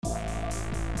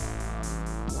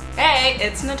Hey,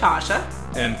 it's Natasha.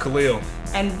 And Khalil.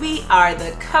 And we are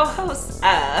the co-hosts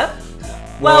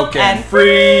of Woke and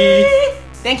Free.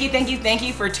 Thank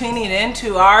you for tuning in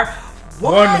to our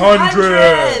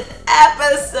 100th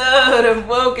episode of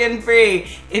Woke and Free.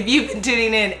 If you've been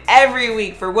tuning in every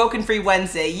week for Woke and Free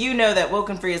Wednesday, you know that Woke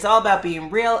and Free is all about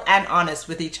being real and honest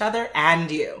with each other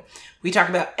and you. We talk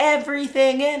about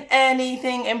everything and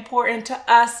anything important to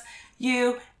us,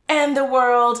 you, and the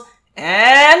world,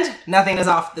 and nothing is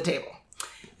off the table.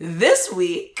 This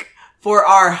week, for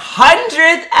our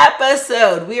 100th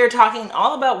episode, we are talking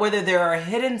all about whether there are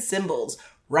hidden symbols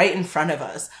right in front of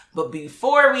us. But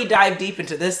before we dive deep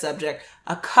into this subject,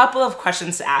 a couple of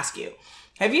questions to ask you.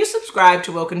 Have you subscribed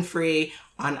to Woke and Free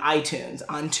on iTunes,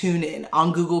 on TuneIn,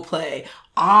 on Google Play,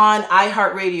 on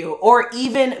iHeartRadio, or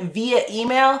even via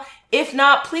email? If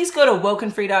not, please go to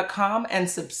wokeandfree.com and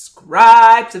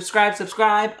subscribe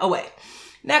away.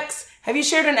 Next, have you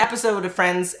shared an episode with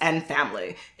friends and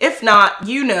family? If not,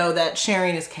 you know that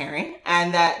sharing is caring,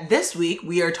 and that this week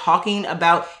we are talking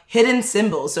about hidden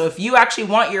symbols. So if you actually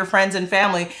want your friends and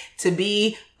family to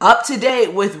be up to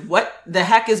date with what the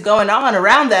heck is going on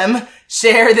around them,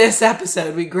 share this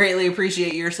episode. We greatly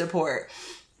appreciate your support.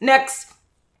 Next,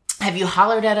 have you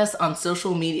hollered at us on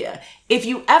social media? If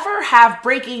you ever have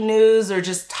breaking news or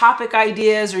just topic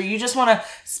ideas, or you just want to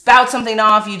spout something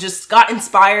off, you just got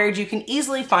inspired, you can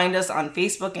easily find us on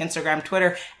Facebook, Instagram,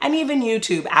 Twitter, and even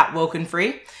YouTube at Woke and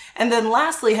Free. And then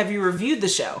lastly, have you reviewed the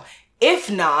show? If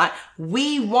not,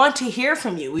 we want to hear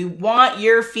from you. We want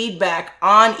your feedback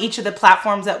on each of the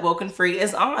platforms that Woke and Free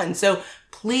is on. So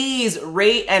please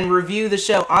rate and review the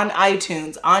show on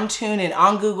iTunes, on TuneIn,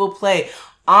 on Google Play,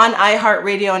 on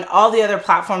iHeartRadio, and all the other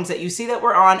platforms that you see that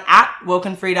we're on at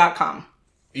wokeandfree.com.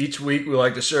 Each week, we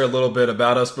like to share a little bit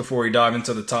about us before we dive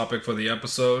into the topic for the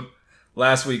episode.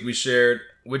 Last week, we shared,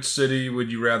 which city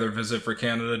would you rather visit for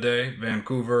Canada Day,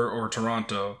 Vancouver or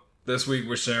Toronto? This week,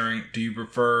 we're sharing, do you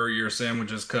prefer your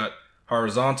sandwiches cut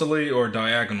horizontally or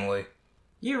diagonally?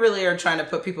 You really are trying to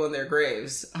put people in their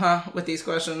graves, huh, with these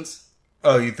questions?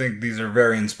 Oh, you think these are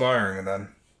very inspiring, then?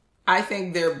 I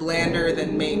think they're blander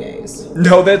than mayonnaise.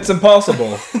 No, that's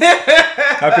impossible.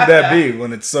 How could that be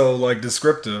when it's so,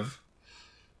 descriptive?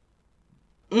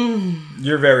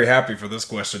 You're very happy for this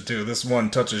question, too. This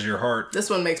one touches your heart. This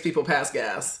one makes people pass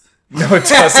gas. No, it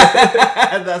doesn't.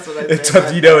 That's what I say.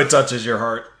 It touches your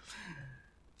heart.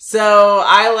 So,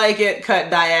 I like it cut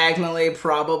diagonally,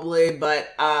 probably, but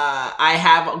I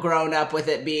have grown up with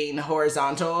it being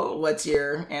horizontal. What's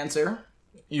your answer?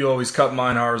 You always cut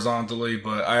mine horizontally,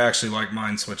 but I actually like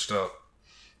mine switched up.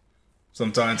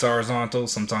 Sometimes horizontal,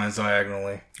 sometimes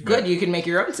diagonally. Good, you can make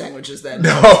your own sandwiches then.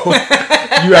 No,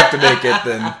 you have to make it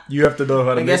then. You have to know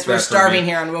how to make it. I guess we're starving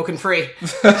here on Woke and Free.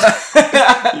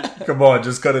 Come on,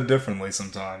 just cut it differently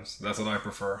sometimes. That's what I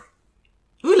prefer.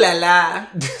 Ooh la la.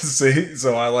 See,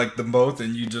 so I like them both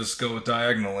and you just go with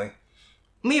diagonally.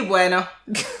 Mi bueno.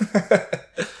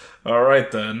 All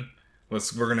right then.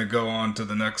 We're going to go on to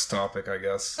the next topic, I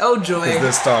guess. Oh, joy. Because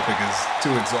this topic is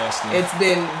too exhausting. It's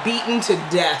been beaten to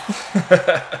death.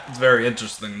 It's very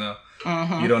interesting, though.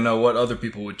 Mm-hmm. You don't know what other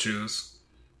people would choose.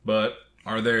 But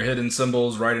are there hidden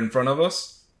symbols right in front of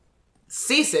us?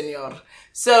 Si, senor.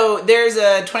 So there's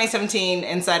a 2017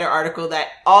 Insider article that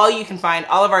you can find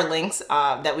all of our links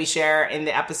that we share in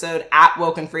the episode at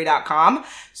wokeandfree.com.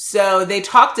 So they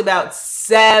talked about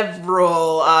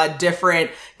several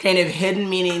different kind of hidden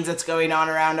meanings that's going on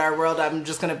around our world. I'm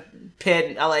just going to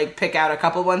pick out a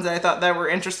couple ones that I thought that were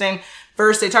interesting.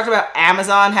 First, they talked about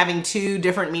Amazon having two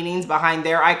different meanings behind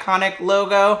their iconic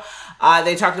logo.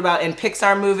 They talked about in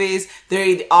Pixar movies,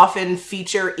 they often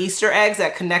feature Easter eggs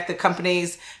that connect the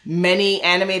company's many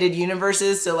animated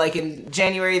universes. So like in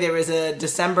January, there was a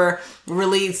December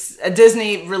release,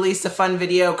 Disney released a fun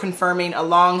video confirming a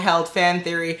long-held fan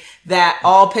theory that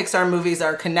all Pixar movies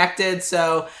are connected.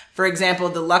 So, for example,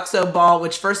 the Luxo ball,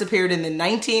 which first appeared in the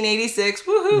 1986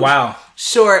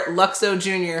 short Luxo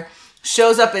Jr.,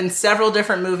 shows up in several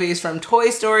different movies from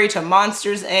Toy Story to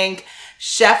Monsters, Inc.,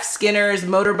 Chef Skinner's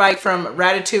motorbike from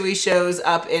Ratatouille shows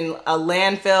up in a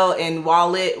landfill in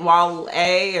Wally.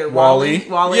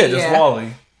 Yeah, just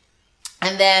Wally.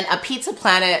 And then a Pizza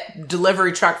Planet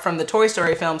delivery truck from the Toy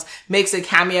Story films makes a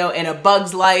cameo in A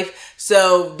Bug's Life.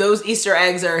 So those Easter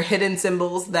eggs are hidden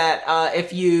symbols that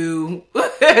if you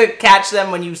catch them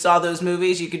when you saw those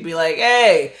movies, you could be like,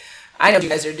 hey, I know what you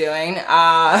guys are doing,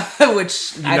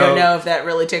 which I don't know if that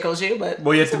really tickles you, but...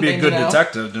 Well, you have to be a good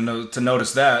detective to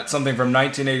notice that. Something from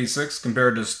 1986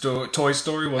 compared to Toy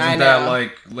Story, wasn't that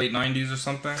like late 90s or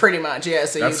something? Pretty much, yeah.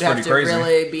 So That's you'd have to crazy.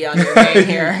 Really be on your game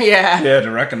here. Yeah. Yeah, to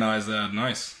recognize that.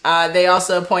 Nice. They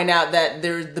also point out that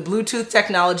the Bluetooth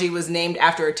technology was named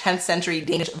after a 10th century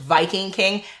Danish Viking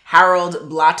king, Harald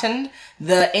Blatten.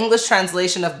 The English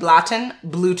translation of Blatten,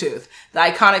 Bluetooth. The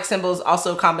iconic symbol is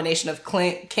also a combination of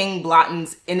King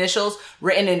Blatten's initials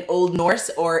written in Old Norse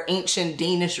or ancient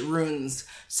Danish runes.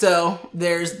 So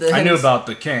there's the... I knew about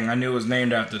the king. I knew it was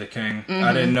named after the king. Mm-hmm.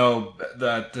 I didn't know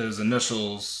that his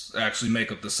initials actually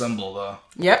make up the symbol, though.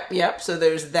 Yep. So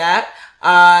there's that.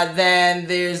 Then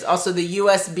there's also the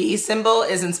USB symbol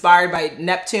is inspired by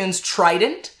Neptune's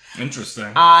trident.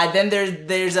 Interesting. Then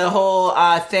there's a whole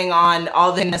thing on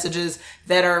all the messages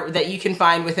that you can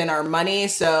find within our money.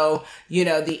 So,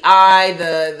 the eye,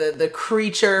 the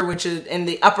creature, which is in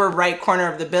the upper right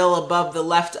corner of the bill above the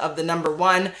left of the number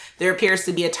 1. There appears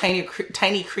to be a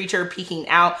tiny creature peeking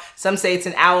out. Some say it's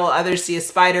an owl. Others see a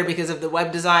spider because of the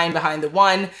web design behind the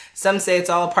 1. Some say it's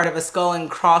all a part of a skull and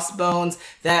crossbones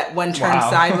that one turns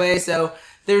sideways. So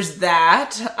there's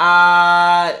that.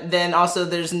 Then also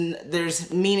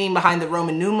there's meaning behind the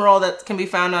Roman numeral that can be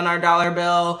found on our dollar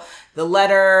bill. The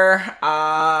letter,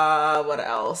 what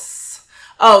else?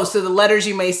 Oh, so the letters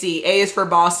you may see. A is for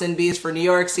Boston, B is for New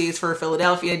York, C is for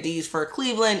Philadelphia, D is for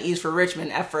Cleveland, E is for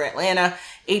Richmond, F for Atlanta,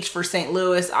 H for St.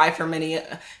 Louis, I for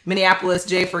Minneapolis,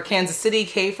 J for Kansas City,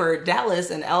 K for Dallas,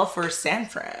 and L for San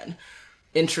Fran.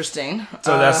 Interesting.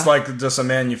 So that's like just a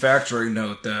manufacturing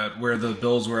note that where the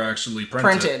bills were actually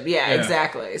printed. Yeah,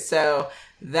 exactly. So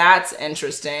that's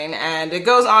interesting. And it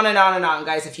goes on and on and on,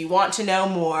 guys. If you want to know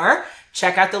more,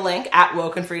 check out the link at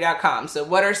wokenfree.com. So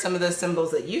what are some of the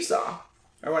symbols that you saw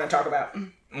or want to talk about?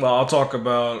 Well, I'll talk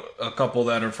about a couple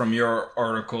that are from your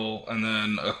article and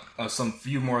then some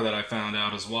few more that I found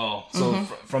out as well. So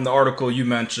from the article you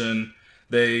mentioned,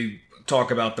 they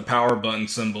talk about the power button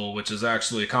symbol, which is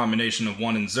actually a combination of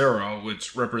 1 and 0,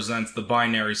 which represents the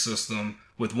binary system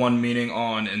with 1 meaning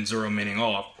on and 0 meaning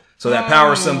off. So that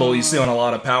power symbol you see on a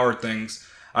lot of power things.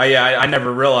 I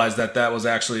never realized that was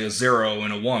actually a 0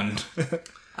 and a 1.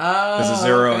 There's a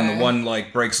 0 and the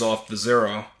 1 breaks off the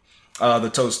 0. The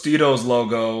Tostitos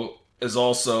logo is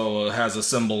also has a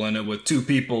symbol in it with 2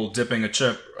 people dipping a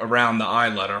chip around the I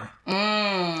letter.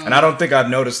 And I don't think I've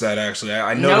noticed that actually.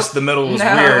 I noticed the middle was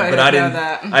weird, but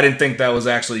I didn't think that was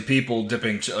actually people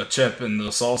dipping a chip in the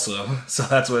salsa. So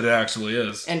that's what it actually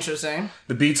is. Interesting.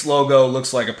 The Beats logo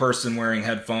looks like a person wearing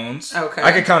headphones. Okay.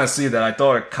 I could kind of see that. I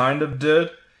thought it kind of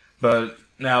did, but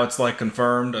now it's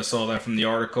confirmed. I saw that from the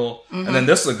article. And then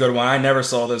this is a good one. I never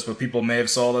saw this, but people may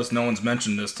have saw this. No one's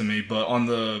mentioned this to me, but on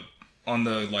the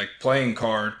playing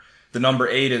card, the number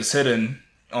 8 is hidden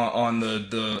on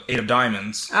the 8 of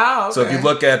diamonds. Oh, okay. So if you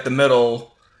look at the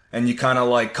middle and you kind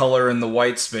of color in the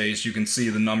white space, you can see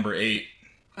the number 8.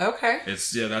 Okay.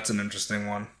 That's an interesting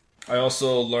one. I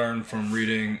also learned from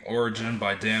reading Origin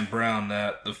by Dan Brown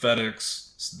that the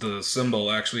FedEx, the symbol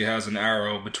actually has an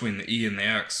arrow between the E and the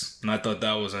X. And I thought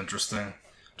that was interesting.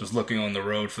 Just looking on the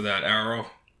road for that arrow.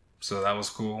 So that was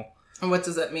cool. And what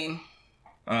does that mean?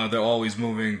 They're always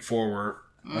moving forward.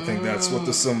 I think that's what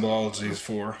the symbology is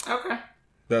for. Okay.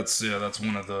 That's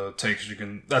one of the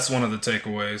that's one of the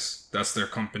takeaways. That's their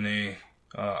company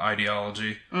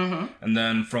ideology. And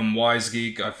then from Wise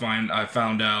Geek, I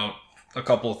found out a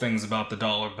couple of things about the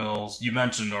dollar bills. You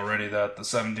mentioned already that the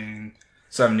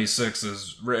 1776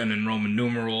 is written in Roman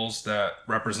numerals that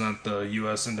represent the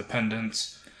U.S.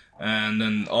 independence. And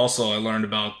then also I learned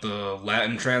about the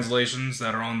Latin translations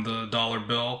that are on the dollar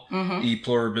bill. E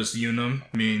pluribus unum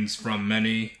means from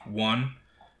many, one.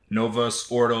 Novus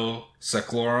ordo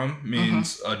seclorum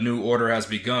means a new order has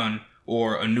begun,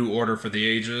 or a new order for the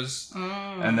ages.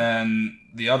 And then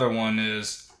the other one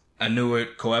is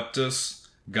annuit coeptus,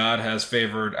 God has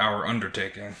favored our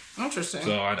undertaking. Interesting.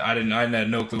 So I had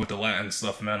no clue what the Latin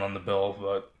stuff meant on the bill,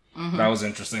 but that was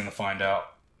interesting to find out.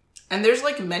 And there's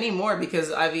many more,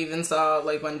 because I've even saw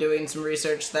when doing some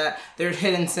research that there's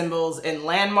hidden symbols in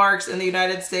landmarks in the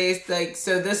United States.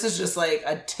 So this is just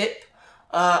a tip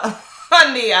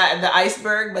on the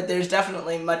iceberg, but there's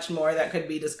definitely much more that could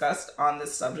be discussed on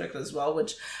this subject as well,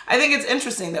 which I think it's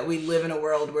interesting that we live in a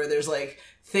world where there's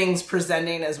things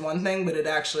presenting as one thing, but it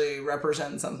actually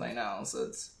represents something else.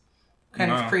 It's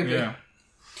kind of creepy. Yeah.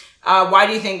 Why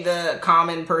do you think the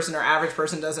common person or average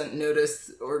person doesn't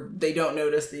notice, or they don't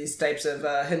notice these types of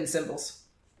hidden symbols?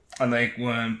 I think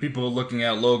when people are looking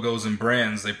at logos and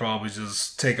brands, they probably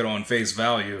just take it on face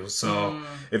value. So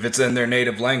if it's in their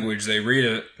native language, they read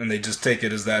it and they just take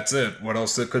it as that's it. What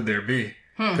else could there be?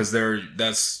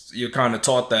 Because you're kind of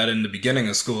taught that in the beginning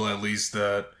of school, at least,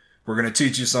 that we're going to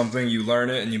teach you something, you learn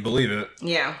it, and you believe it.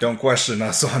 Yeah. Don't question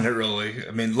us on it, really.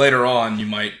 I mean, later on, you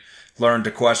might learn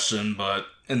to question, but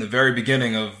in the very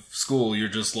beginning of school, you're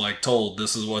just like told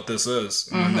this is what this is,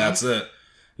 and that's it.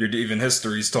 Even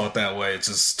history's taught that way. It's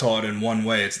just taught in one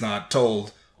way. It's not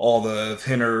told all the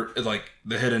hidden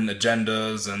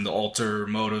agendas and the alter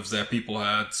motives that people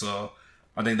had. So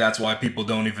I think that's why people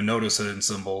don't even notice hidden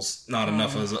symbols. Not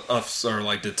enough as us or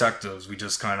like detectives. We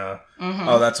just kind of,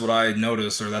 oh, that's what I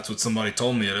noticed, or that's what somebody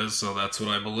told me it is, so that's what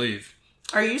I believe.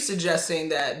 Are you suggesting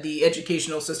that the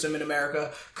educational system in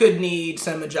America could need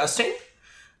some adjusting?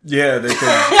 Yeah, they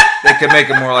could make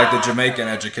it more like the Jamaican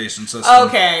education system.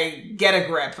 Okay, get a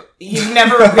grip. You've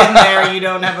never been there. You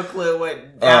don't have a clue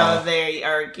what they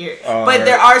are. But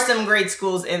there are some great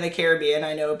schools in the Caribbean.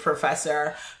 I know a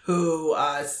professor who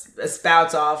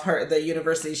spouts off the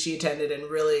university she attended and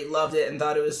really loved it and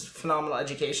thought it was phenomenal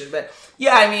education. But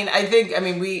yeah,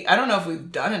 I don't know if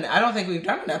we've done I don't think we've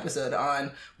done an episode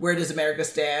on where does America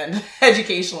stand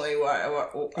educationally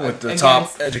with the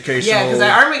top educational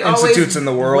institutes in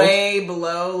the world. Way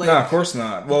below. No, of course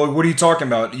not. Well, what are you talking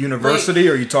about? University,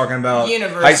 or are you talking about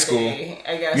high school?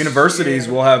 I guess universities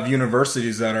will have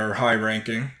universities that are high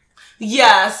ranking.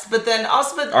 Yes, but then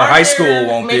also, our high school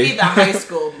won't be. Maybe the high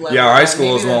school level. Yeah, our high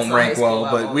schools won't rank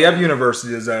well, but we have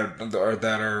universities that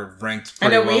are ranked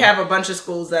pretty well. I know we have a bunch of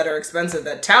schools that are expensive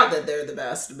that tout that they're the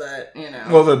best, but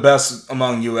Well, the best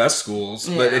among U.S. schools,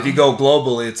 but if you go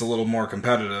globally, it's a little more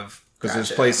competitive because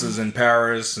there's places in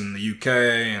Paris and the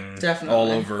U.K. and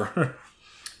all over.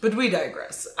 But we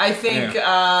digress. I think,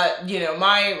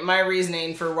 my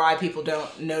reasoning for why people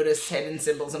don't notice hidden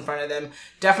symbols in front of them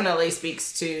definitely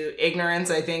speaks to ignorance.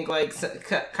 I think,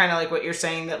 kind of like what you're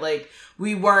saying, that,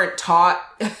 we weren't taught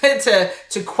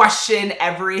to question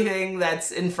everything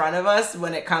that's in front of us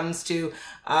when it comes to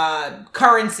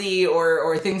currency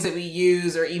or things that we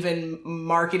use or even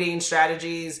marketing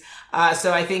strategies.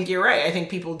 So I think you're right. I think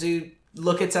people do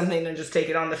look at something and just take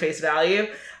it on the face value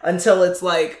until it's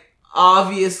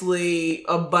obviously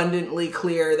abundantly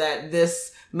clear that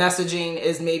this messaging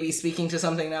is maybe speaking to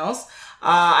something else.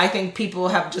 I think people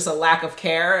have just a lack of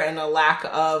care and a lack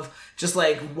of just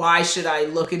why should I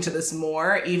look into this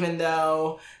more, even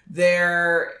though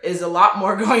there is a lot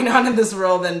more going on in this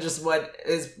world than just what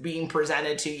is being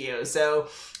presented to you. So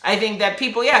I think that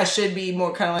people, should be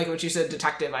more kind of like what you said,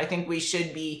 detective. I think we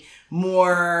should be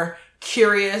more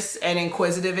curious and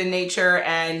inquisitive in nature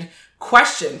and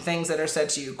question things that are said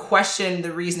to you, question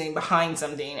the reasoning behind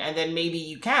something, and then maybe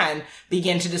you can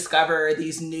begin to discover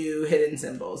these new hidden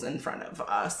symbols in front of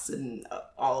us and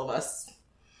all of us.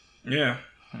 Yeah,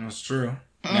 that's true.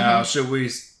 Now, should we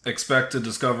expect to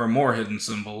discover more hidden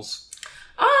symbols?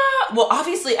 Well,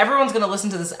 obviously everyone's going to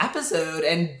listen to this episode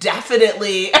and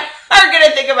definitely are going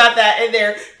to think about that in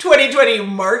their 2020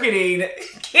 marketing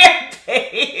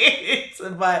campaigns.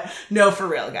 But no, for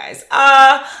real, guys.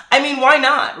 Why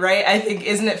not, right? I think,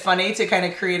 isn't it funny to kind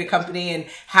of create a company and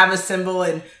have a symbol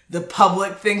and the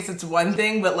public thinks it's one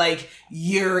thing, but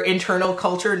your internal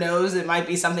culture knows it might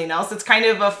be something else? It's kind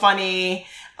of a funny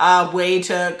way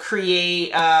to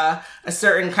create a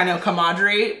certain kind of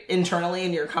camaraderie internally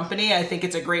in your company. I think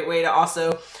it's a great way to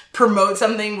also promote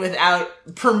something without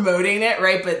promoting it,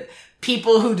 right? But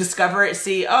people who discover it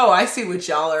see, oh, I see what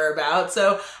y'all are about.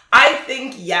 So I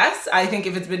think, yes, I think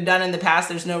if it's been done in the past,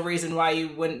 there's no reason why you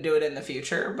wouldn't do it in the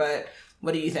future. But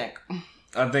what do you think?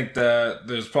 I think that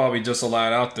there's probably just a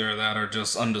lot out there that are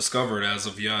just undiscovered as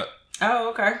of yet. Oh,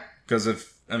 okay. Because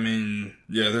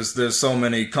there's so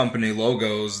many company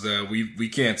logos that we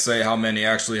can't say how many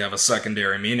actually have a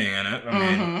secondary meaning in it.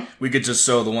 I mean, we could just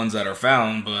show the ones that are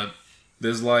found, but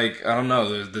there's I don't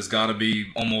know, there's got to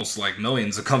be almost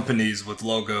millions of companies with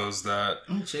logos that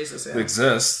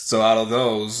exist. So out of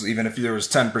those, even if there was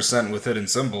 10% with hidden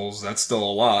symbols, that's still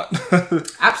a lot.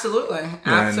 Absolutely.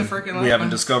 We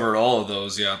haven't discovered all of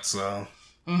those yet, so...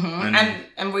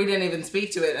 And we didn't even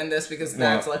speak to it in this because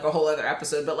that's a whole other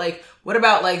episode. But what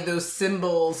about those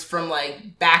symbols from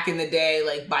back in the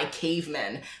day, by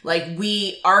cavemen?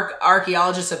 We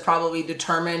archaeologists have probably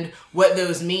determined what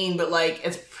those mean, but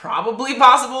it's probably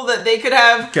possible that they could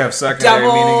have secondary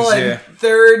double meanings, and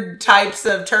third types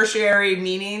of tertiary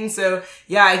meanings. So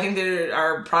yeah, I think there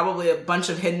are probably a bunch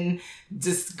of hidden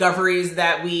discoveries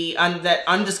that that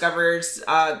undiscovered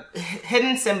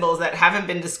hidden symbols that haven't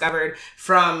been discovered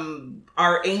from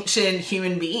our ancient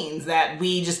human beings that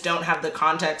we just don't have the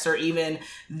context or even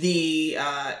the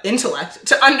intellect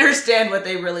to understand what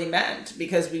they really meant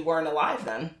because we weren't alive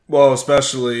then. Well,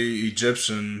 especially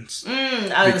Egyptians,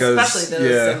 because especially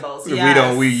those symbols.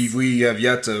 Yes. We have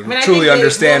yet to truly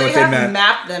understand what they meant.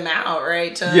 Map them out,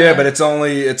 right? But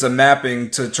it's a mapping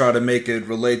to try to make it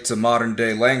relate to modern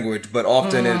day language, but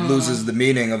often it loses the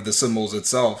meaning of the symbols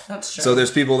itself. That's true. So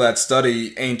there's people that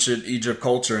study ancient Egypt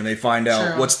culture and they find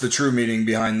out what's the true meaning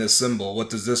behind this symbol. What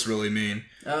does this really mean?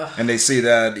 And they see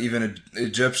that even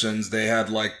Egyptians, they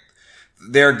had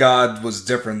their god was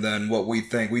different than what we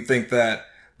think. We think that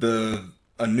the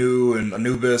Anu and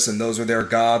Anubis and those are their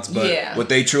gods, but what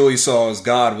they truly saw as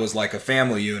God was like a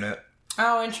family unit.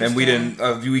 Oh, interesting. And we didn't,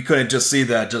 we couldn't just see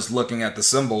that just looking at the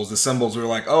symbols. The symbols were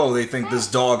like, oh, they think this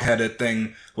dog-headed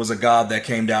thing was a god that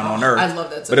came down on Earth. I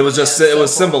love that. But it was just, it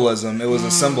was symbolism. It was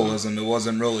a symbolism. It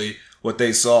wasn't really what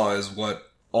they saw as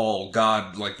what all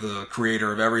God, like the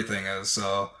creator of everything is.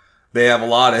 So they have a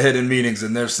lot of hidden meanings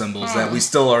in their symbols that we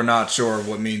still are not sure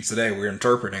what means today. We're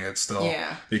interpreting it still.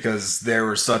 Yeah. Because they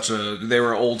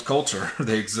were old culture.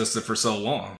 They existed for so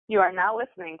long. You are now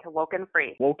listening to Woken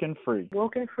Free. Woken Free.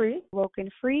 Woken Free. Woken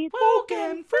Free.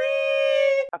 Woken Free.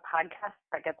 A podcast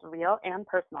that gets real and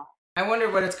personal. I wonder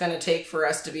what it's going to take for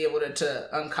us to be able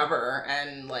to uncover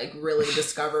and really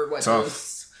discover what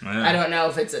those... Yeah. I don't know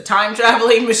if it's a time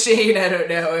traveling machine. I don't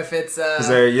know if it's that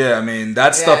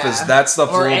stuff is a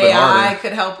little bit harder. AI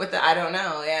could help with that. I don't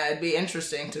know. Yeah, it'd be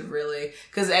interesting to really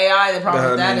because AI. The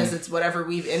problem with that is it's whatever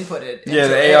we've inputted. Yeah,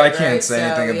 the AI can't say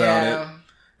anything about it.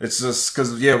 It's just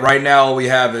because right now all we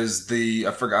have is I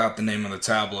forgot the name of the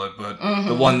tablet, but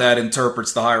the one that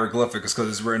interprets the hieroglyphics because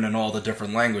it's written in all the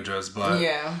different languages. But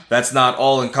that's not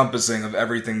all encompassing of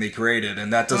everything they created,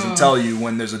 and that doesn't tell you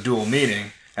when there's a dual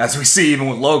meaning. As we see even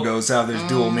with logos, how there's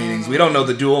dual meanings. We don't know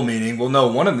the dual meaning. We'll know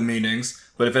one of the meanings,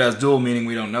 but if it has dual meaning,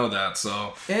 we don't know that.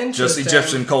 So just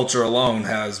Egyptian culture alone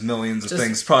has millions of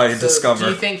things probably to discover.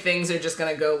 Do you think things are just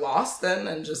going to go lost then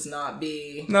and just not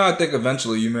be... No, I think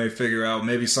eventually you may figure out,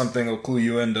 maybe something will clue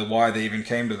you into why they even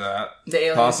came to that. The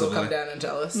aliens will come down and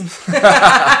tell us.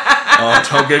 Oh,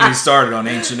 don't get me started on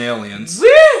ancient aliens.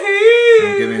 Woohoo!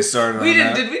 Don't get me started on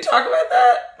that. Did we talk about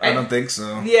that? I don't think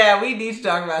so. Yeah, we need to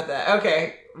talk about that.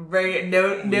 Okay.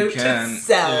 Note to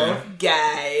self,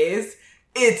 guys.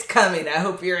 It's coming. I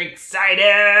hope you're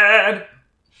excited.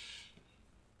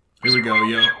 Here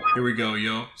we go,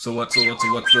 yo. So what's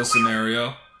the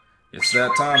scenario? It's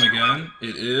that time again.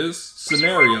 It is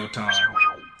scenario time.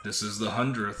 This is the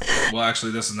 100th. Well,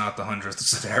 actually, this is not the 100th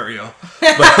scenario.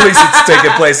 But at least it's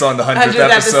taking place on the 100th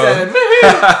episode.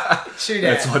 True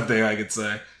that. That's one thing I could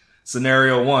say.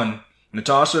 Scenario 1.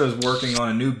 Natasha is working on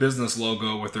a new business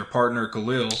logo with her partner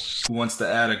Khalil, who wants to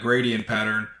add a gradient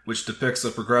pattern which depicts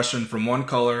a progression from one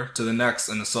color to the next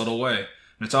in a subtle way.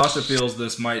 Natasha feels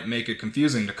this might make it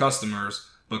confusing to customers,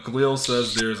 but Khalil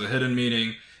says there's a hidden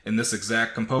meaning in this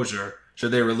exact composure.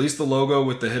 Should they release the logo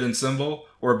with the hidden symbol,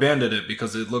 or abandon it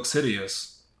because it looks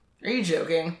hideous? Are you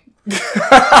joking?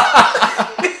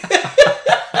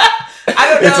 I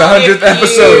don't know it's 100th if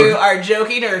episode. You are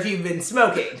joking or if you've been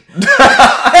smoking.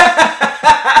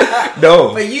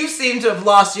 No. But you seem to have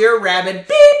lost your rabid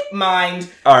beep mind.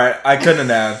 Alright, I couldn't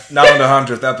have. Not on the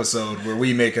 100th episode where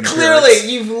we make an appearance.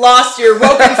 Clearly, you've lost your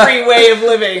woken free way of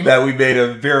living. That we made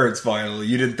an appearance finally.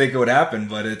 You didn't think it would happen,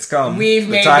 but it's come. We've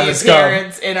made the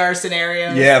appearance in our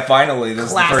scenario. Yeah, finally. This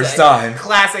is the first time.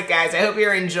 Classic, guys. I hope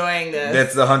you're enjoying this.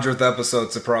 That's the 100th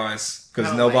episode surprise.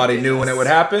 Because nobody knew when it would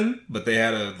happen, but they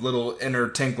had a little inner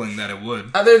tinkling that it would.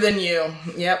 Other than you.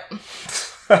 Yep.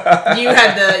 You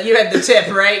had the tip,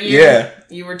 right?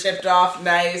 You were tipped off.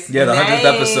 Nice. Yeah, the 100th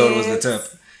episode was the tip.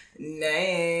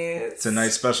 Nice. It's a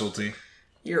nice specialty.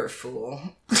 You're a fool.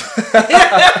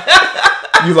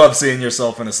 You love seeing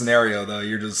yourself in a scenario, though.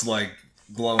 You're just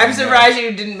glowing. I'm surprised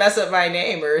you didn't mess up my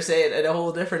name or say it in a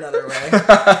whole different other way.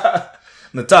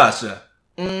 Natasha.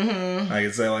 Mm-hmm. I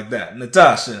can say it like that.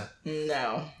 Natasha.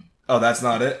 No. Oh, that's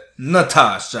not it?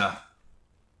 Natasha.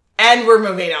 And we're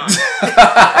moving on.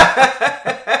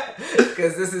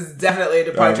 Because this is definitely a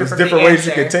departure from the answer. There's different ways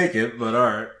you can take it, but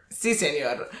alright. Si,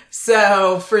 senor.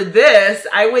 So for this,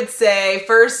 I would say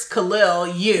first, Khalil,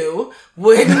 you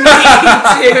would need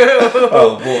to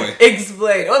Oh boy.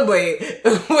 explain. Oh boy,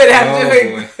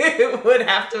 would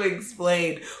have to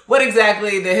explain what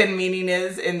exactly the hidden meaning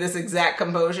is in this exact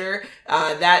composure.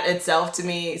 That itself to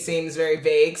me seems very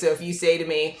vague. So if you say to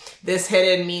me, this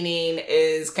hidden meaning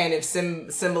is kind of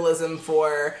symbolism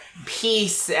for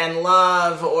peace and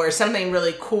love or something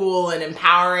really cool and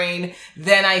empowering,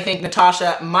 then I think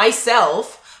Natasha,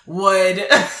 myself, would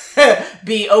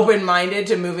be open-minded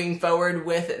to moving forward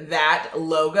with that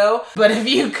logo. But if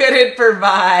you couldn't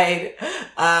provide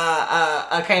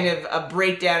a kind of a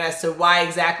breakdown as to why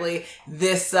exactly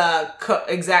this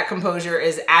exact composure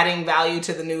is adding value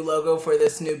to the new logo for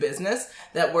this new business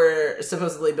that we're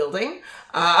supposedly building,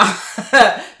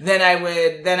 then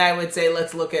I would say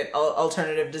let's look at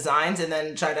alternative designs and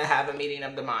then try to have a meeting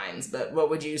of the minds. But what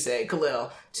would you say,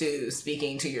 Khalil, to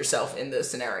speaking to yourself in this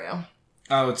scenario?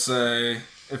 I would say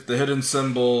if the hidden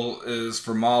symbol is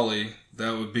for Molly,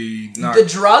 that would be not The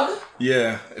drug?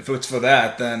 Yeah, if it's for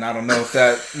that, then I don't know if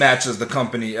that matches the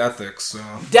company ethics. So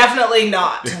Definitely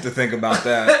not. you have to think about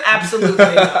that.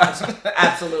 Absolutely not.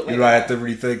 Absolutely You might have to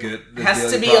rethink it. It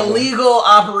has to be a legal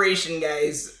operation,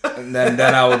 guys. And then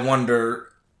I would wonder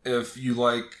if you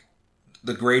like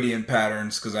the gradient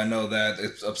patterns, because I know that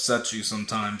it upsets you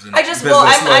sometimes. In I'm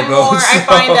more, logos, I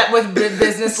find that with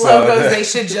business So- logos, they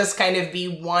should just kind of be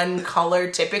one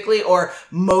color typically, or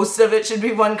most of it should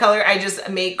be one color.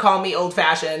 Call me old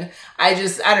fashioned. I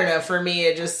don't know, for me,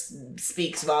 it just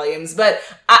speaks volumes. But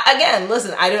again,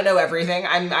 listen, I don't know everything.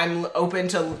 I'm open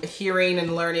to hearing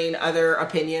and learning other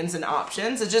opinions and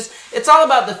options. It's all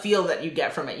about the feel that you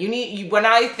get from it. When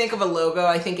I think of a logo,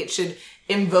 I think it should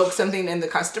invoke something in the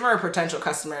customer or potential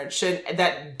customer.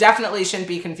 That definitely shouldn't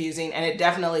be confusing, and it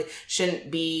definitely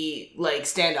shouldn't be like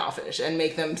standoffish and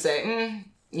make them say,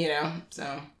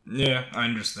 so. Yeah, I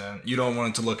understand. You don't want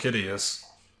it to look hideous.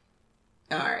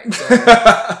 All right. So.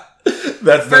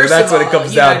 That's what it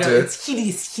comes down to. It's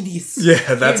hideous.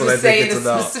 Yeah, that's what I think it's say it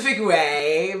about. a specific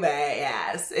way, but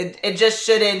yes, it just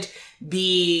shouldn't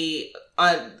be.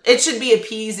 It should be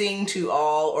appeasing to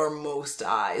all or most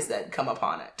eyes that come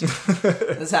upon it.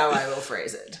 That's how I will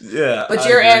phrase it. Yeah. But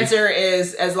your answer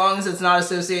is, as long as it's not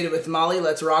associated with Molly,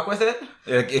 let's rock with it?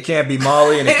 It can't be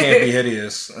Molly and it can't be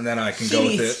hideous, and then I can go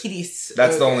with it. Hideous.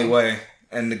 That's the only way.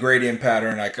 And the gradient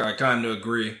pattern, I kind of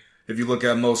agree. If you look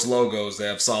at most logos, they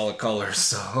have solid colors,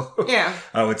 so yeah,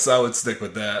 I would stick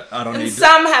with that. I don't need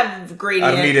some have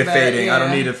gradient. I don't need it fading. Yeah. I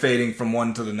don't need it fading from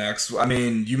one to the next. I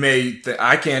mean, you may.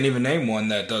 I can't even name one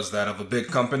that does that, of a big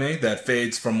company that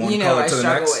fades from one color to the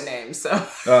next. I struggle with names, so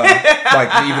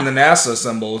like even the NASA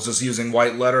symbol is just using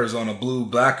white letters on a blue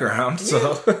background.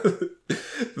 So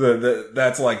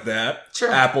that's like that. Sure.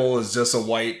 Apple is just a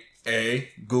white A.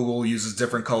 Google uses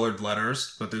different colored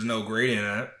letters, but there's no gradient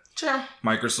in it. Sure.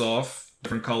 Microsoft,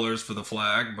 different colors for the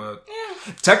flag, but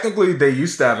yeah. Technically they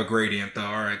used to have a gradient though.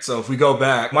 Alright, so if we go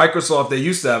back, Microsoft, they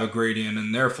used to have a gradient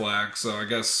in their flag, so I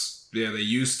guess, yeah, they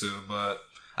used to, but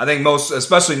I think most,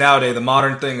 especially nowadays, the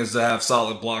modern thing is to have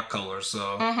solid block colors,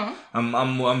 so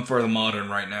I'm for the modern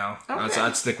right now. Okay.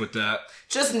 I'd stick with that.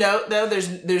 Just note, though,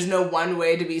 there's no one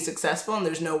way to be successful, and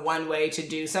there's no one way to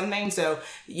do something. So,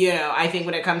 I think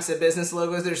when it comes to business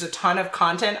logos, there's a ton of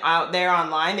content out there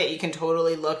online that you can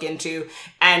totally look into,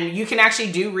 and you can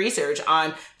actually do research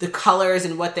on the colors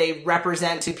and what they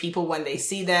represent to people when they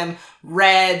see them.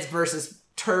 Reds versus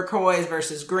turquoise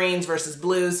versus greens versus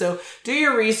blues. So do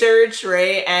your research,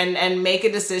 right? And make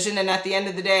a decision. And at the end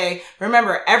of the day,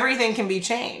 remember, everything can be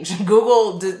changed.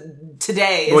 Google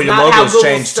today is not how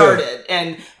Google started. Too.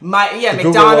 And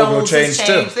McDonald's has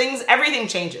changed. Everything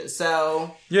changes.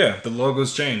 So yeah, the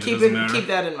logos change. Keep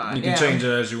that in mind. You can change it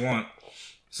as you want.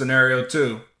 Scenario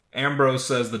 2. Ambrose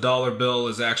says the dollar bill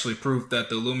is actually proof that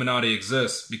the Illuminati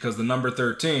exists because the number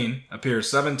 13 appears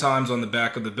 7 times on the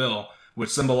back of the bill, which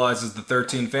symbolizes the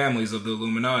 13 families of the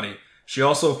Illuminati. She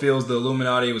also feels the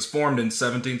Illuminati was formed in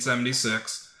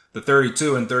 1776. The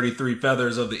 32 and 33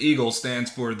 feathers of the eagle stands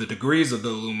for the degrees of the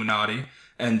Illuminati,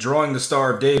 and drawing the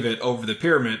Star of David over the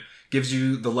pyramid gives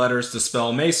you the letters to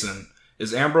spell Mason.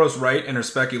 Is Ambrose right in her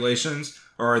speculations,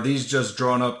 or are these just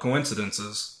drawn up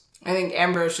coincidences? I think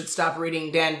Ambrose should stop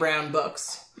reading Dan Brown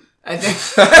books. I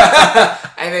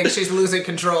think she's losing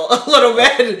control a little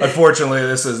bit. Unfortunately,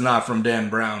 this is not from Dan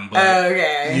Brown, but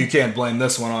okay. You can't blame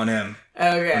this one on him.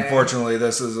 Okay. Unfortunately,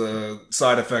 this is a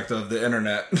side effect of the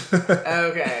internet.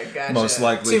 Okay, gotcha. Most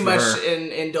likely Too for much her.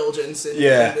 Indulgence in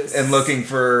this. And looking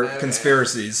for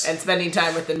conspiracies. And spending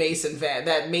time with the Mason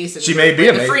that Mason. She may be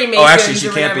a the Mason. Freemasons Oh, actually, she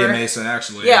or can't be a whatever. Mason,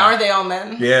 actually. Yeah, aren't they all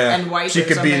men? Yeah. And white She or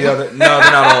could something? be the other. No,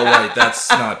 they're not all white. That's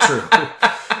not true.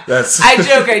 That's. I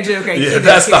joke. Yeah,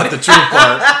 that's not the true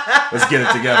part. Let's get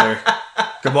it together.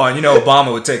 Come on,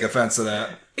 Obama would take offense to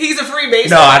that. He's a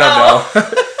Freemason. No, I don't know.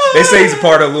 They say he's a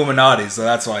part of Illuminati, so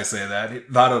that's why I say that.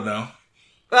 I don't know.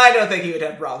 I don't think he would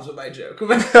have problems with my joke.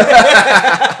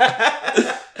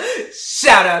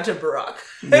 Shout out to Barack.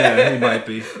 Yeah, he might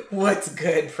be. What's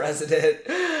good, President?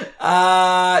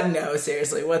 No,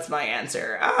 seriously, what's my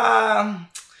answer?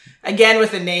 Again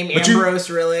with the name Ambrose,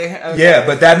 really? Okay. Yeah,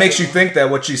 but that makes you think that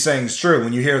what she's saying is true.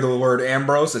 When you hear the word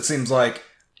Ambrose, it seems like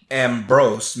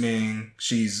Ambrose, meaning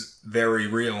she's very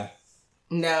real.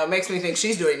 No, it makes me think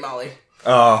she's doing Molly.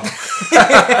 Oh.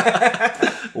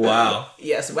 Wow.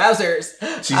 Yes, wowzers.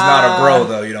 She's not a bro,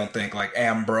 though, you don't think? Like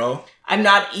Ambro? I'm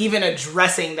not even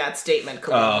addressing that statement,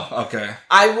 Khalil. Oh, okay.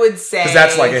 I would say... Because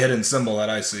that's like a hidden symbol that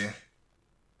I see.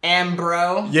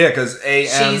 Ambro. Yeah, because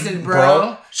A-M... She's a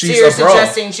bro. She's so you're a bro.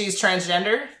 suggesting she's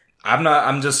transgender?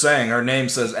 I'm just saying, her name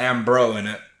says Ambro in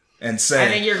it. And say... I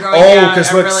think you're going down a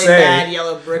really bad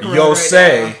yellow brick road Yo right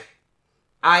say... now.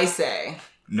 I say...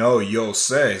 No, yo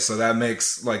say. So that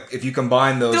makes, like, if you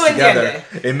combine those Tu together,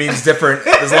 entiende. it means different.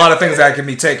 There's a lot of things that can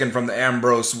be taken from the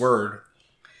Ambrose word,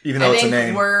 even though it's a name. I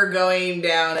think we're going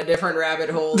down a different rabbit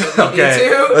hole than we Okay,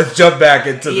 need to. let's jump back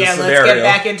into the scenario. Let's get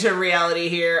back into reality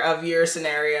here of your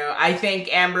scenario. I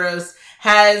think Ambrose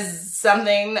has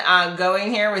something going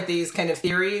here with these kind of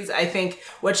theories. I think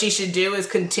what she should do is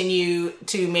continue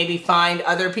to maybe find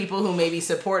other people who maybe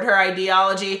support her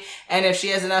ideology. And if she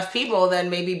has enough people,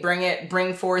 then maybe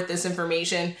bring forth this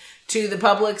information to the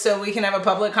public so we can have a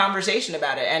public conversation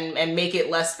about it and make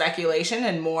it less speculation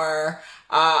and more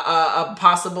a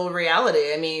possible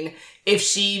reality. I mean, if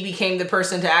she became the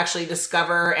person to actually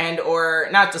discover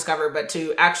but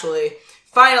to actually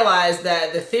finalize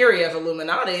the theory of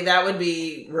Illuminati, that would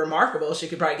be remarkable. She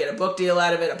could probably get a book deal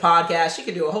out of it, a podcast. She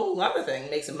could do a whole lot of things,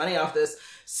 make some money off this.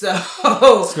 So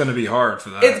it's going to be hard for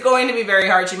that. It's going to be very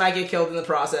hard. She might get killed in the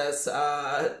process.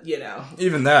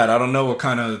 Even that, I don't know what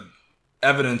kind of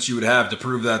evidence you would have to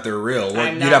prove that they're real.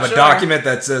 You'd have sure. a document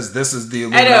that says this is the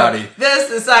Illuminati. I know.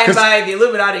 This is signed by the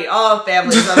Illuminati, all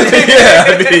families of it. Yeah,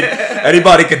 I mean,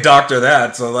 anybody could doctor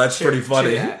that, so that's pretty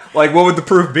funny. Like, what would the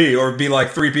proof be? Or be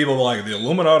like 3 people like, the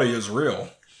Illuminati is real.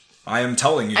 I am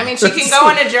telling you. I mean, she can go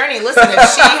on a journey. Listen,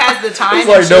 if she has the time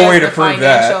like and she no has way the to prove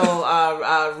that.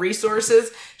 financial resources,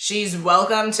 she's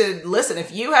welcome to listen.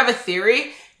 If you have a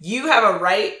theory, you have a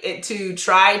right to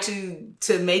try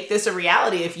to make this a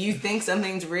reality. If you think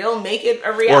something's real, make it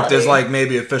a reality. Or if there's like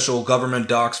maybe official government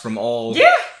docs from all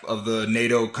of the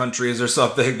NATO countries or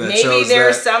something that shows maybe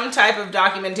there's that. some type of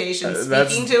documentation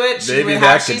speaking to it. She's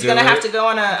going to have to go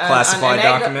on a classified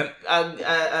document,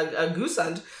 a goose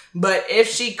hunt. But if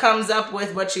she comes up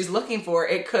with what she's looking for,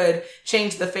 it could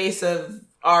change the face of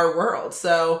our world.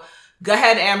 So go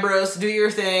ahead, Ambrose, do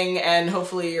your thing, and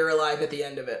hopefully you're alive at the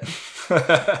end of it.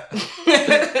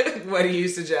 What do you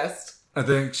suggest? I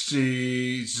think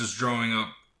she's just drawing up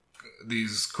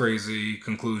these crazy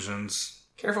conclusions.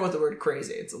 Careful with the word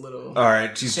crazy. It's a little... All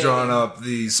right, she's drawing up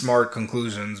these smart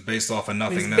conclusions based off of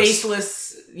nothingness.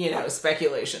 Baseless,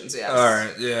 speculations, yes. All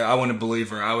right, yeah, I wouldn't believe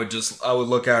her. I would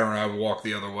look at her and I would walk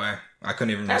the other way. I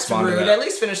couldn't even respond rude. to that. At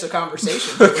least finish the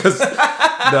conversation.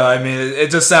 No, I mean,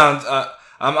 it just sounds...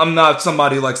 I'm not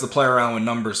somebody who likes to play around with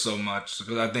numbers so much,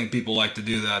 because I think people like to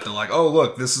do that. They're like, oh,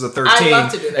 look, this is a 13. I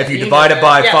love to do that. If you divide it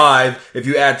by 5, if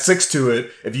you add 6 to it,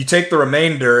 if you take the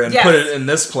remainder and put it in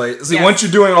this place. See, once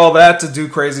you're doing all that to do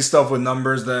crazy stuff with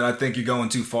numbers, then I think you're going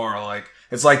too far. Like,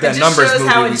 it's like that numbers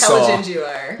movie we saw. You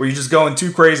are. Where you're just going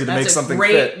too crazy to make something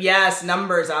fit. Yes,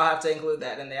 numbers. I'll have to include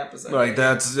that in the episode. Like,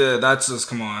 that's just,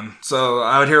 come on. So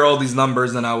I would hear all these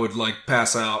numbers and I would, like,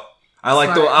 pass out. I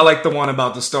like the one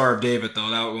about the Star of David,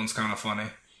 though. That one's kind of funny.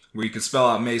 Where you could spell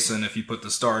out Mason if you put the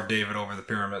Star of David over the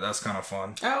pyramid. That's kind of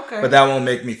fun. Oh, okay. But that won't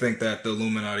make me think that the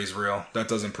Illuminati's real. That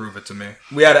doesn't prove it to me.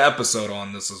 We had an episode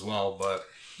on this as well, but...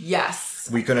 Yes.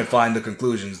 We couldn't find the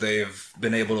conclusions. They've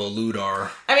been able to elude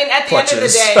our I mean, at the clutches. end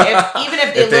of the day,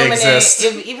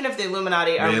 even if the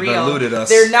Illuminati are real, eluded us.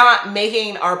 They're not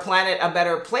making our planet a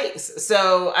better place.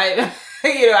 So I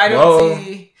don't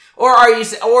see...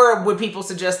 Or would people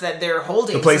suggest that they're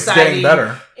holding The place is society getting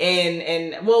better.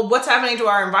 in what's happening to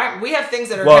our environment? We have things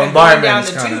that are Well, kind of going down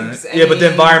environment's the kind tubes. of... Yeah, but the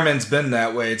environment's been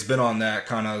that way. It's been on that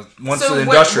kind of... Once the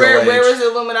industrial age... Where was the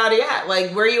Illuminati at?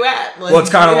 Like, where are you at? Like, Well, it's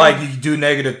kind of like you do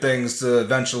negative things to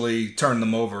eventually turn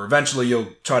them over. Eventually, you'll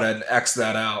try to X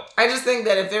that out. I just think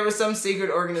that if there was some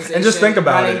secret organization And just think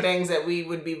about running it. things, that we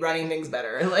would be running things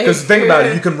better. Because think about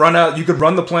it, you can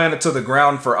run the planet to the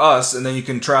ground for us, and then you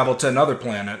can travel to another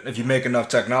planet if you make enough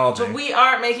technology. But we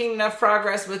aren't making enough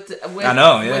progress with I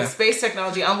know, yeah. with space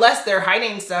technology, unless they're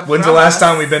hiding stuff. When's from the last us.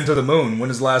 time we've been to the moon? When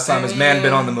is the last time has man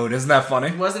been on the moon? Isn't that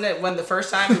funny? Wasn't it when the first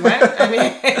time we went? I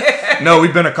mean, No,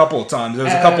 we've been a couple of times. There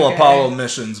was a couple Okay. Apollo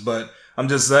missions, but I'm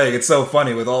just saying, it's so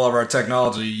funny with all of our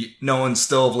technology, no one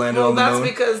still have landed on the that's moon.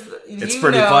 because It's you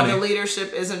pretty know funny. the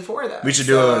leadership isn't for that. We should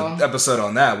do an episode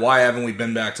on that. Why haven't we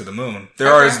been back to the moon?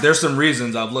 There's some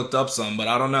reasons. I've looked up some, but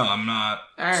I don't know. I'm not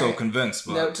All so right. convinced.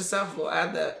 But Note to self: we'll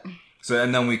add that. so,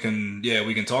 and then we can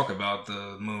talk about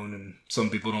the moon, and some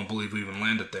people don't believe we even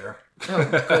landed there. Oh,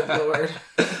 good lord!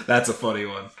 That's a funny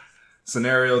one.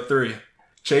 Scenario 3.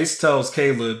 Chase tells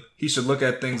Caleb he should look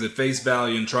at things at face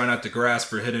value and try not to grasp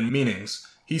for hidden meanings.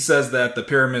 He says that the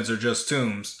pyramids are just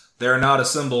tombs. They are not a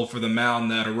symbol for the mountain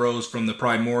that arose from the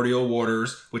primordial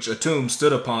waters, which a tomb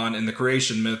stood upon in the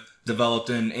creation myth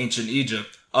developed in ancient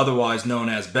Egypt, otherwise known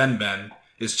as Ben.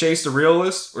 Is Chase a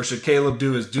realist, or should Caleb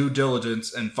do his due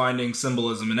diligence in finding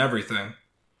symbolism in everything?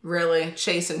 Really,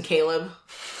 Chase and Caleb.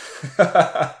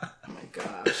 Oh my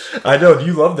gosh, I know,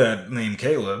 you love that name,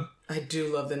 Caleb. I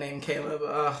do love the name Caleb.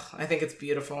 Ugh, I think it's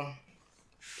beautiful.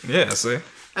 Yeah, see?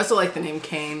 I also like the name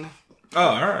Cain. Oh,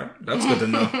 alright. That's good to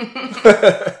know.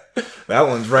 That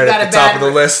one's right Got at a the top bad of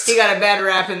the list. He got a bad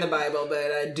rap in the Bible, but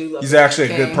I do love. He's the name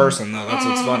actually a good Cain. person, though. That's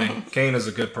what's funny. Cain is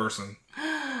a good person.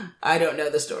 I don't know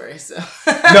the story, so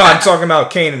No, I'm talking about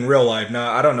Cain in real life. No,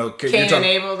 I don't know. Cain and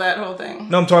Abel, that whole thing.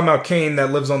 No, I'm talking about Cain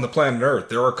that lives on the planet Earth.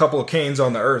 There are a couple of Cains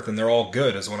on the Earth, and they're all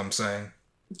good, is what I'm saying.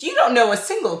 You don't know a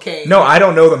single Cain. No, I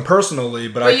don't know them personally,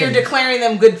 but I But you're can... declaring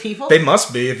them good people? They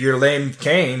must be. If you're named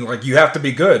Cain, like, you have to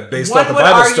be good, based One off the would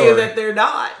Bible argue story. that they're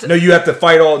not. No, you have to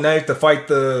fight all... Now you have to fight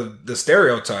the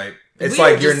stereotype. It's We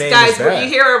like are your just, name guys, is bad. you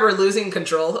hear we're losing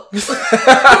control. We're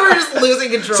just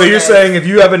losing control. So you're guys. saying if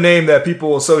you have a name that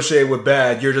people associate with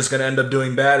bad, you're just going to end up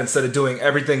doing bad instead of doing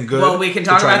everything good? Well, we can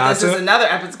talk about this as another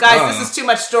episode. Guys, this is too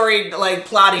much story, like,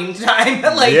 plotting time.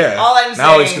 Like, all I'm saying...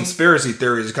 Now these conspiracy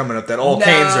theories are coming up that all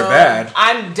Cains are bad.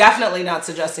 I'm definitely not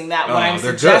suggesting that. What I'm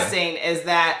they're suggesting is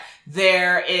that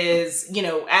there is,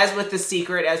 as with The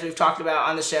Secret, as we've talked about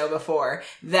on the show before,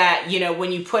 that,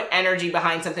 when you put energy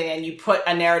behind something and you put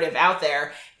a narrative out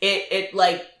there, it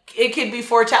could be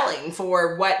foretelling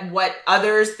for what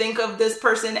others think of this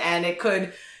person, and it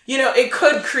could, it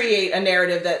could create a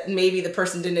narrative that maybe the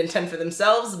person didn't intend for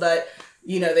themselves, but,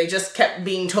 they just kept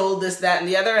being told this, that, and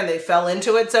the other, and they fell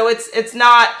into it. So it's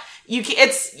not...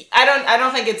 I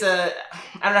don't think it's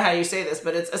I don't know how you say this,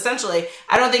 but it's essentially,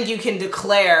 I don't think you can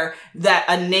declare that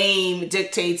a name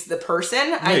dictates the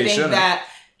person. I think that,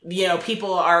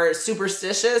 people are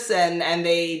superstitious and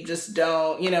they just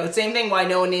don't, same thing why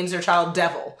no one names their child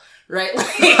Devil, right? Like,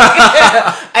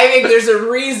 I think there's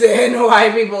a reason why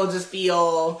people just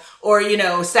feel,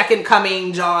 or, Second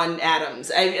Coming John Adams.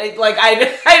 I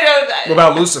don't. What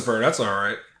about Lucifer? That's all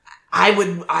right.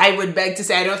 I would beg to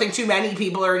say I don't think too many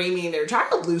people are naming their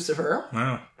child Lucifer.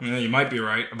 Well, yeah, you might be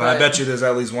right, but I bet you there's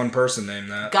at least one person named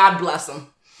that. God bless them.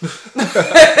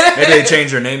 Maybe they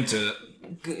change their name to it.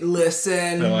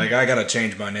 Listen, They're like, I gotta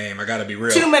change my name. I gotta be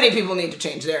real. too many people need to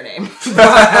change their name.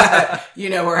 But you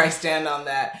know where I stand on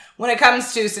that. When it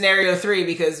comes to scenario 3,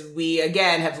 because we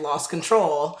again have lost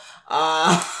control.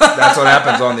 That's what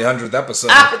happens on the 100th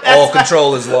episode. All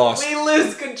control is lost. We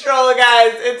lose control,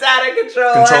 guys. It's out of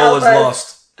control. Control is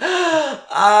lost.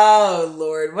 Oh,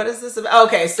 Lord. What is this about?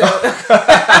 Okay, so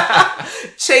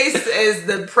Chase is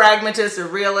the pragmatist or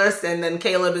realist, and then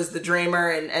Caleb is the dreamer.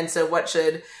 And so what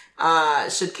should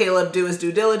Caleb do his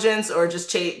due diligence, or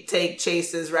just take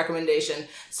Chase's recommendation?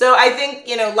 So I think,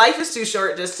 life is too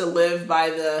short just to live by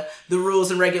the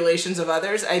rules and regulations of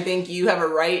others. I think you have a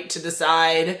right to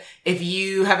decide if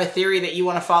you have a theory that you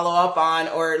want to follow up on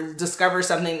or discover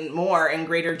something more in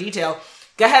greater detail.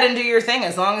 Go ahead and do your thing.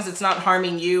 As long as it's not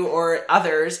harming you or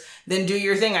others, then do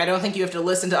your thing. I don't think you have to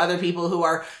listen to other people who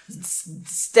are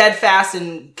steadfast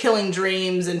in killing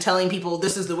dreams and telling people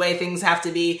this is the way things have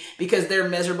to be because they're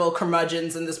miserable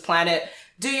curmudgeons in this planet.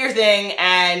 Do your thing.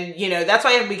 And, that's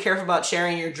why you have to be careful about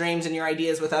sharing your dreams and your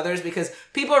ideas with others, because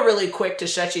people are really quick to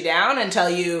shut you down and tell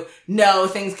you, no,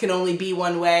 things can only be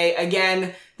one way.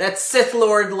 Again, that's Sith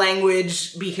Lord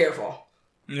language. Be careful.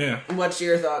 Yeah. What's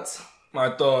your thoughts? My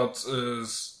thoughts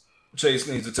is Chase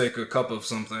needs to take a cup of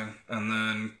something, and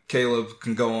then Caleb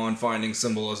can go on finding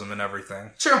symbolism in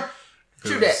everything. True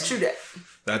that.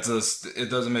 That's just, it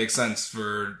doesn't make sense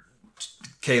for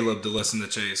Caleb to listen to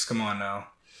Chase. Come on now.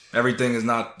 Everything is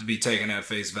not to be taken at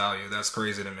face value. That's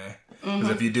crazy to me. Because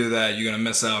if you do that, you're going to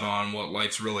miss out on what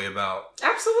life's really about.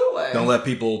 Absolutely. Don't let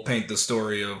people paint the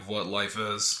story of what life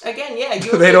is. Again, yeah.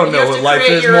 They don't know what life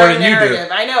is more than you do.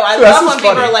 I know. I love when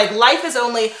people are like, life is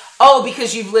only,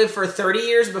 because you've lived for 30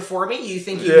 years before me, you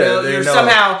think you know, you're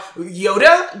somehow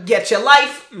Yoda? Get your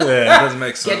life. Yeah, it doesn't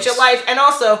make sense. Get your life. And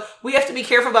also, we have to be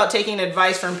careful about taking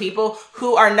advice from people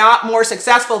who are not more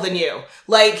successful than you.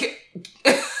 Like,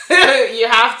 you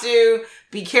have to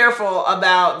be careful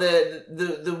about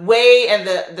the way and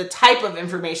the type of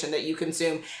information that you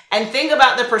consume, and think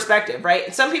about the perspective,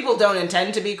 right? Some people don't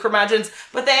intend to be curmudgeons,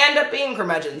 but they end up being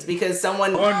curmudgeons because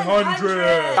someone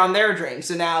 100 on their dream.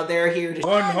 So now they're here to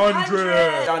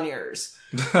 100 on yours.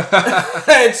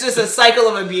 It's just a cycle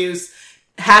of abuse.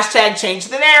 Hashtag change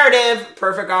the narrative.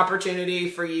 Perfect opportunity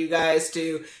for you guys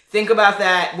to think about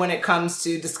that when it comes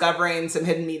to discovering some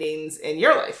hidden meanings in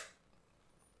your life.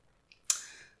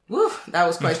 Woo, that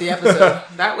was quite the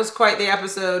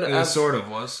episode. It sort of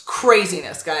was.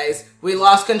 Craziness, guys. We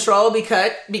lost control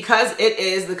because it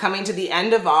is the coming to the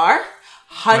end of our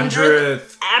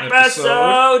 100th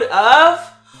episode of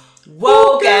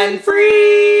Woke and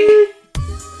Free.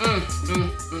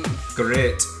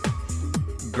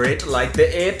 Great like the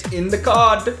 8 in the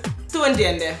card. Tu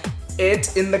entiende?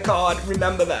 8 in the card,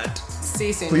 remember that.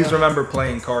 Si, senor. Please remember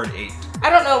playing card 8. I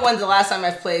don't know when's the last time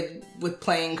I've played with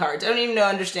playing cards. I don't even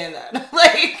understand that.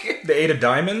 Like the 8 of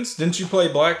diamonds? Didn't you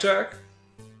play blackjack?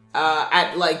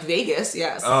 At like Vegas,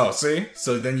 yes. Oh, see?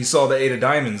 So then you saw the 8 of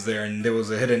diamonds there, and there was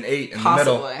a hidden 8 in the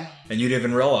middle. And you didn't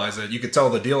even realize it. You could tell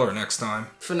the dealer next time.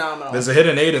 Phenomenal. There's a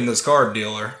hidden 8 in this card,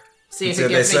 dealer. See if it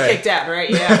gets me kicked out, right?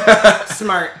 Yeah.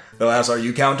 Smart. They'll ask, are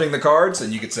you counting the cards?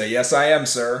 And you could say, yes, I am,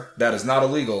 sir. That is not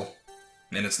illegal.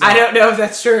 And it's not. I don't know if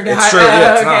that's true or not. It's true,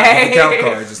 yeah, it's not. You can count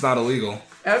cards. It's not illegal.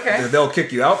 Okay. They'll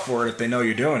kick you out for it if they know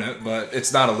you're doing it, but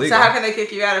it's not illegal. So how can they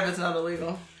kick you out if it's not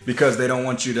illegal? Because they don't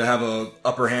want you to have a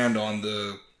upper hand on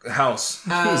the house.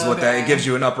 Is what okay. It gives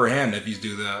you an upper hand if you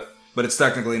do that. But it's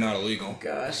technically not illegal.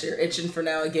 Gosh, you're itching for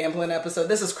now a gambling episode.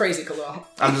 This is crazy, Khalil.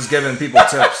 I'm just giving people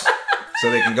tips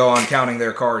so they can go on counting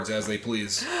their cards as they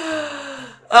please.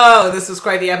 Oh, this was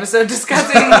quite the episode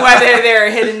discussing whether there are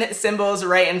hidden symbols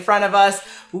right in front of us.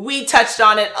 We touched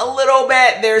on it a little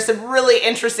bit. There's some really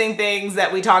interesting things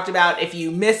that we talked about. If you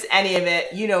miss any of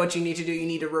it, you know what you need to do. You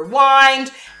need to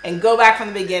rewind and go back from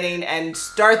the beginning and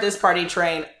start this party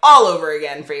train all over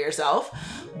again for yourself.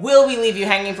 Will we leave you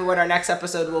hanging for what our next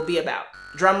episode will be about?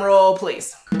 Drum roll,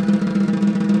 please.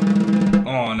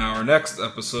 On our next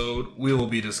episode, we will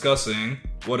be discussing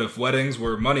what if weddings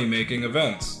were money-making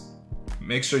events.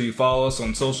 Make sure you follow us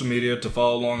on social media to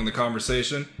follow along in the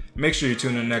conversation. Make sure you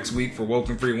tune in next week for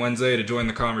Woken Free Wednesday to join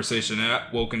the conversation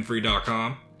at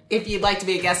wokenfree.com. If you'd like to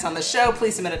be a guest on the show,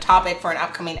 please submit a topic for an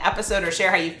upcoming episode or share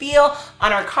how you feel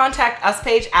on our Contact Us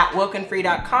page at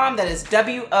wokenfree.com. That is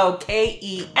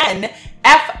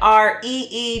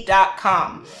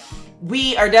WOKENFREE.com.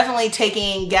 We are definitely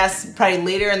taking guests probably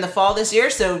later in the fall this year,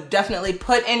 so definitely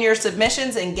put in your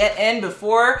submissions and get in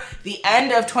before the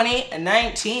end of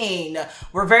 2019.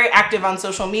 We're very active on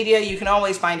social media. You can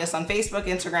always find us on Facebook,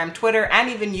 Instagram, Twitter, and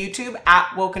even YouTube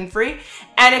at Woken Free.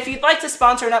 And if you'd like to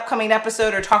sponsor an upcoming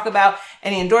episode or talk about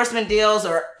any endorsement deals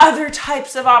or other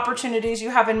types of opportunities you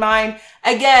have in mind,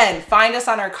 again, find us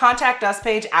on our Contact Us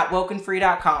page at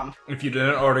wokenfree.com. If you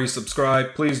didn't already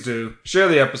subscribe, please do. Share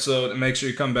the episode and make sure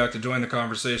you come back to join the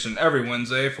conversation every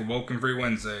Wednesday for Woken Free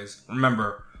Wednesdays.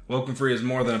 Remember, Woken Free is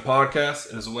more than a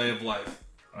podcast, it is a way of life.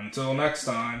 Until next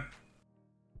time.